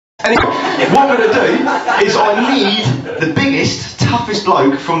Anyway, what I'm going to do is I need the biggest, toughest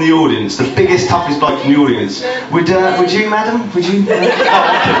bloke from the audience. The biggest, toughest bloke from the audience. Would you, madam? Would you? Oh,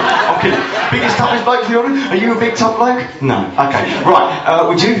 I'm kidding. Biggest, toughest bloke from the audience? Are you a big, tough bloke? No. Okay. Right.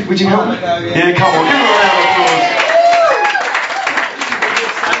 Would you help me? Yeah, come on. Give me a round of applause.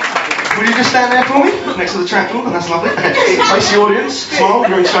 Will you just stand there for me? Next to the trapdoor, and that's lovely. Okay. Face the audience. Smile.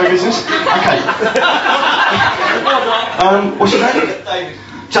 You're in show business. Okay. What's your name?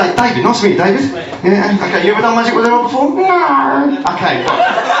 David. David, nice to meet you, David. Yeah, okay, you ever done magic with anyone before? No. Okay,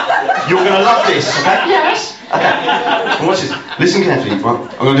 right. You're going to love this, okay? Yes. Okay, and watch this. Listen carefully, right?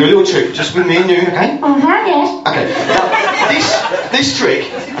 I'm going to do a little trick, just with me and you, okay? Yes. Okay, now, this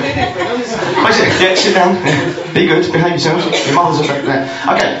trick... Basically, yeah, sit down. Be good, behave yourselves. Your mother's back there.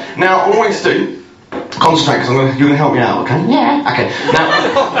 Okay, now, all I want you to do, concentrate, because you're going to help me out, okay? Yeah. Okay, now,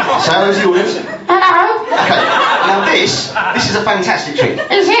 say hello to the audience. Hello. Okay. Now this is a fantastic trick.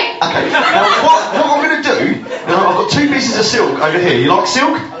 Is it? Okay. Now what I'm going to do, I've got two pieces of silk over here. You like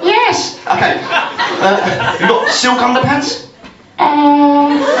silk? Yes. Okay. You got silk underpants?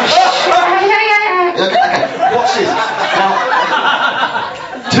 Okay. Watch this. Now,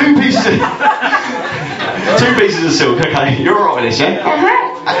 two pieces of silk. Okay. You're alright with this, yeah? Okay.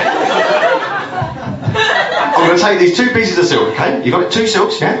 I'm going to take these two pieces of silk. Okay. You got it? Two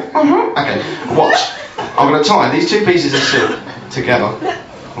silks, yeah? Okay. Watch. I'm going to tie these two pieces of silk together,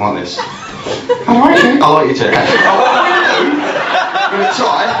 like this. I like you. I like you too. Okay. Now what I'm going to do, I'm going to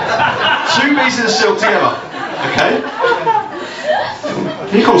tie two pieces of silk together. Okay?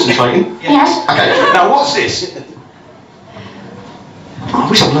 Are you concentrating? Yes. Okay, now what's this? Oh, I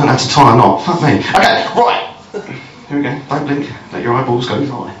wish I'd learned how to tie a knot. Fuck me. Okay, right. Here we go. Don't blink. Let your eyeballs go.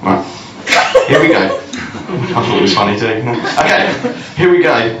 Right. Here we go. I thought it was funny too. Okay, here we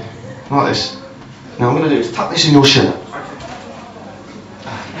go. Like this. Now what I'm going to do is tuck this in your shirt.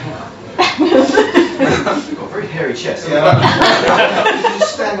 You've got a very hairy chest. Yeah.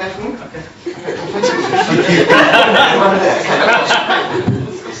 Just stand there for me. Okay.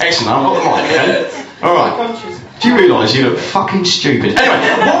 Excellent, I've got the mic, okay? Alright. Do you realise you look fucking stupid? Anyway,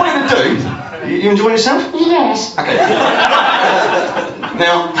 what we're going to do... You enjoying yourself? Yes. Okay.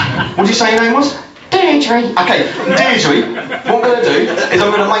 Now, what did you say your name was? Deirdre. Okay, Deirdre, what I'm going to do is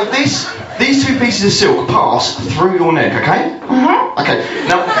I'm going to make these two pieces of silk pass through your neck, okay? Okay,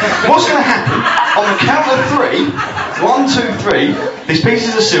 now what's going to happen, on the count of 3, 1, 2, 3, these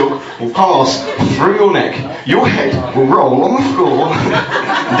pieces of silk will pass through your neck. Your head will roll on the floor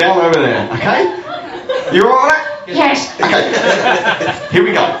down over there, okay? You alright with that? Yes. Okay, here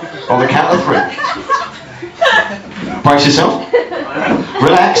we go, on the count of 3. Brace yourself.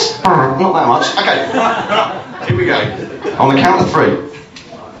 Relax. Not that much. Okay. Here we go. On the count of 3.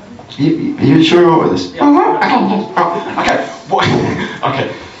 Are you sure you're all with this? Okay. Okay.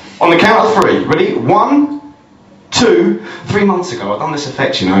 On the count of 3. Ready? 1, 2, 3 months ago. I've done this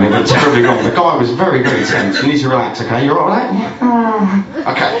effect, you know, and it went terribly wrong. The guy was very, very tense. You need to relax, okay? You all right with that?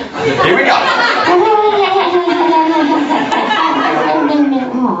 Okay. Here we go.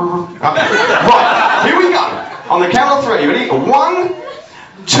 Right. Here we go. On the count of 3, ready? 1,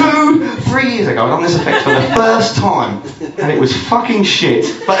 2, 3 years ago, I've done this effect for the first time, and it was fucking shit.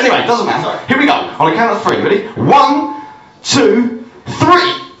 But anyway, it doesn't matter. Here we go. On the count of 3, ready? 1, 2,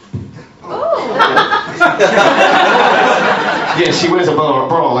 3. Yes, she wears a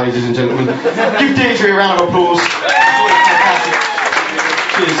bra, ladies and gentlemen. Give Deirdre a round of applause.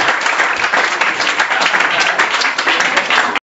 Cheers.